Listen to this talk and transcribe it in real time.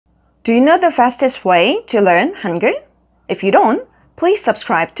Do you know the fastest way to learn Hangul? If you don't, please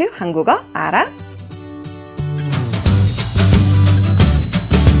subscribe to 한국어 알아.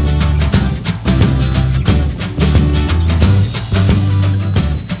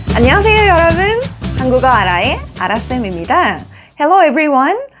 안녕하세요, 여러분. 한국어 알아의 아라쌤입니다. Hello,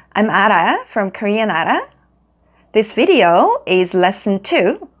 everyone. I'm Arah from Korean Arah. This video is lesson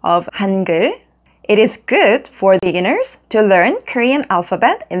 2 of Hangul. It is good for beginners to learn Korean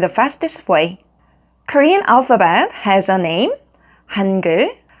alphabet in the fastest way. Korean alphabet has a name, Hangul.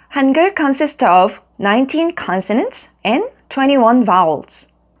 Hangul consists of 19 consonants and 21 vowels.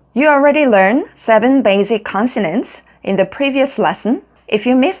 You already learned 7 basic consonants in the previous lesson. If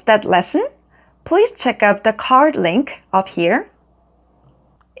you missed that lesson, please check out the card link up here.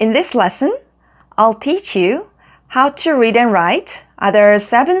 In this lesson, I'll teach you how to read and write other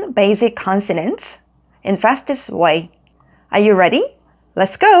 7 basic consonants in fastest way. Are you ready?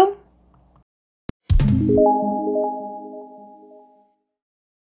 Let's go!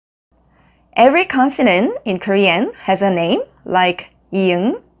 Every consonant in Korean has a name like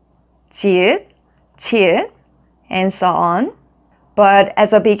이응, 지읒, 치읒, and so on. But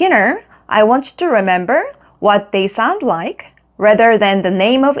as a beginner, I want you to remember what they sound like rather than the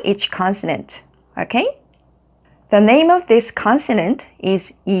name of each consonant. Okay? The name of this consonant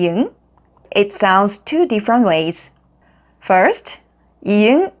is 이응. It sounds 2 different ways. First,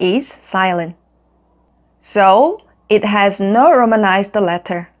 이응 is silent. So, it has no romanized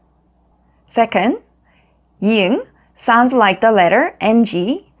letter. Second, 이응 sounds like the letter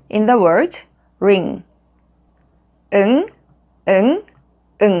ng in the word ring. 응, 응,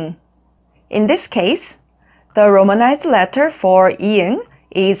 응. In this case, the romanized letter for 이응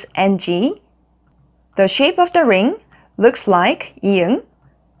is ng. The shape of the ring looks like 이응,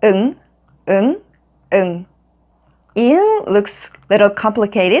 응, 응, 응. 이응 looks a little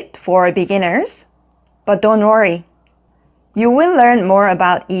complicated for beginners, but don't worry. You will learn more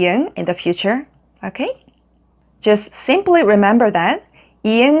about 이응 in the future, okay? Just simply remember that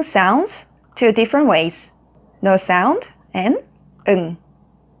이응 sounds 2 different ways. No sound and 응.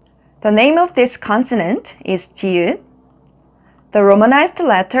 The name of this consonant is 지읒. The romanized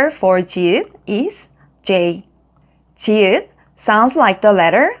letter for 지읒 is J. 지읒 sounds like the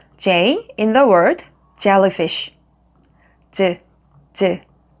letter J in the word jellyfish. j, j,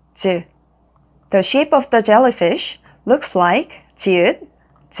 j. The shape of the jellyfish looks like 지읒,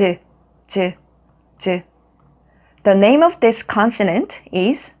 j, j, j. The name of this consonant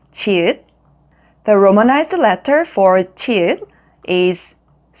is 치읒. The romanized letter for 치읒 is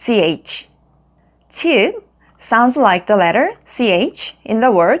ch. 치읒 sounds like the letter ch in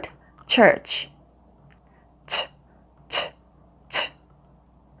the word church. ch, ch, ch.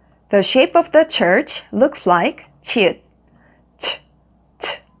 The shape of the church looks like 치읒. ch,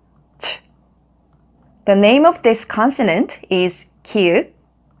 ch, ch. The name of this consonant is 키읔.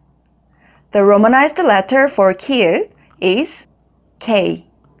 The romanized letter for 키읔 is k.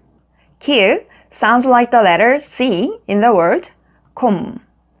 키읔 sounds like the letter c in the word 콤.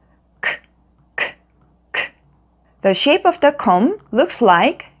 k, k, k. The shape of the 콤 looks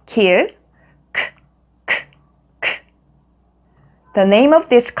like 키읔, k, k, k. The name of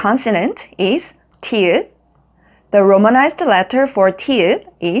this consonant is 티읕. The romanized letter for 티읕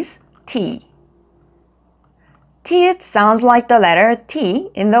is t. 티읕 sounds like the letter t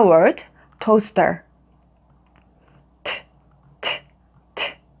in the word toaster. T, t, t.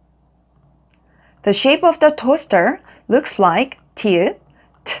 The shape of the toaster looks like 티읕,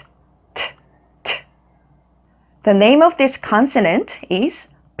 t, t, t. The name of this consonant is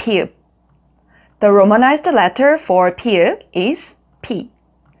피읍. The romanized letter for 피읍 is p.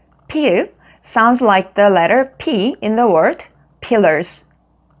 피읍 sounds like the letter p in the word pillars.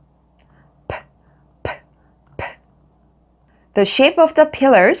 P, p, p. The shape of the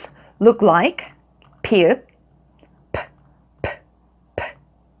pillars look like 피읍, p, p, p.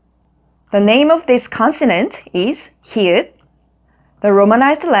 The name of this consonant is 히읗. The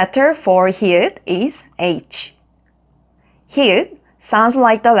romanized letter for 히읗 is h. 히읗 sounds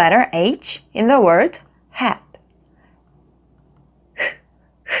like the letter h in the word hat.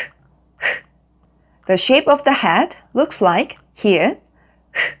 The shape of the hat looks like 히읗.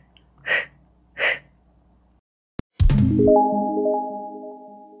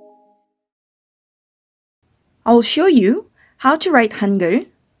 I'll show you how to write Hangul.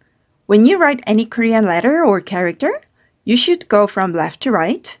 When you write any Korean letter or character, you should go from left to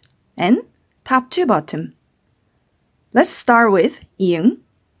right and top to bottom. Let's start with 이응.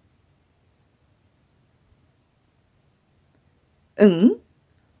 응.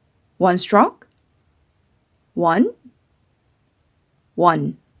 1 stroke. 1,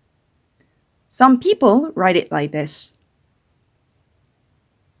 1. Some people write it like this.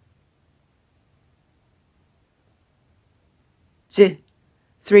 Z.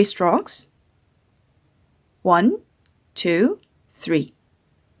 3 strokes. 1, 2, 3.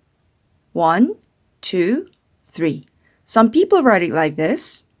 1, 2, 3. Some people write it like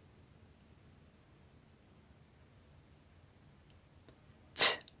this.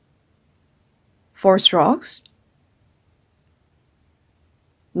 T. 4 strokes.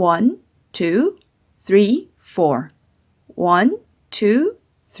 1, 2, 3, 4. 1, 2,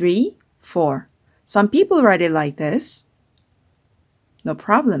 3, 4. Some people write it like this. No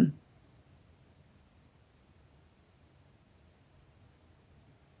problem.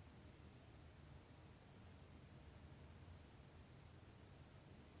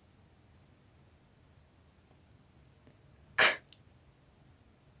 K.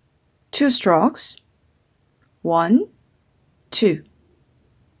 2 strokes. 1, 2.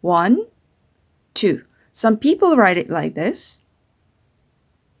 1, 2. Some people write it like this.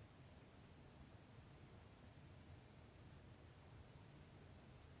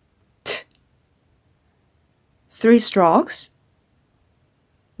 T. 3 strokes.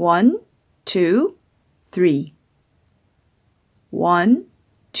 1, 2, 3. 1,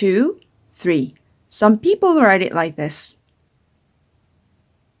 2, 3. Some people write it like this.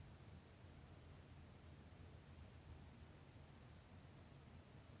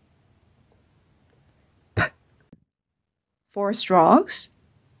 P. 4 strokes.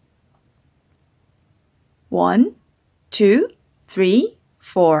 1, 2, 3,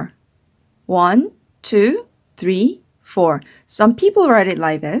 4. 1, 2, 3, 4. Some people write it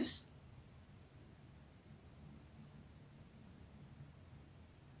like this.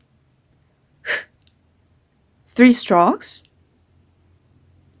 H. 3 strokes.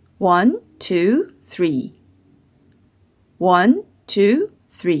 1, 2, 3. 1, 2,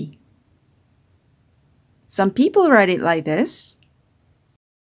 3. Some people write it like this.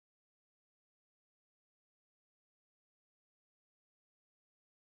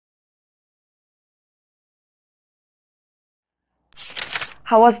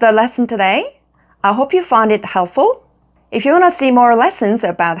 How was the lesson today? I hope you found it helpful. If you want to see more lessons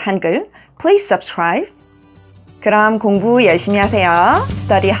about Hangul, please subscribe. 그럼 공부 열심히 하세요.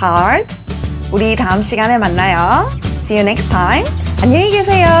 Study hard. 우리 다음 시간에 만나요. See you next time. 안녕히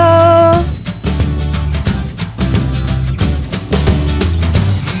계세요.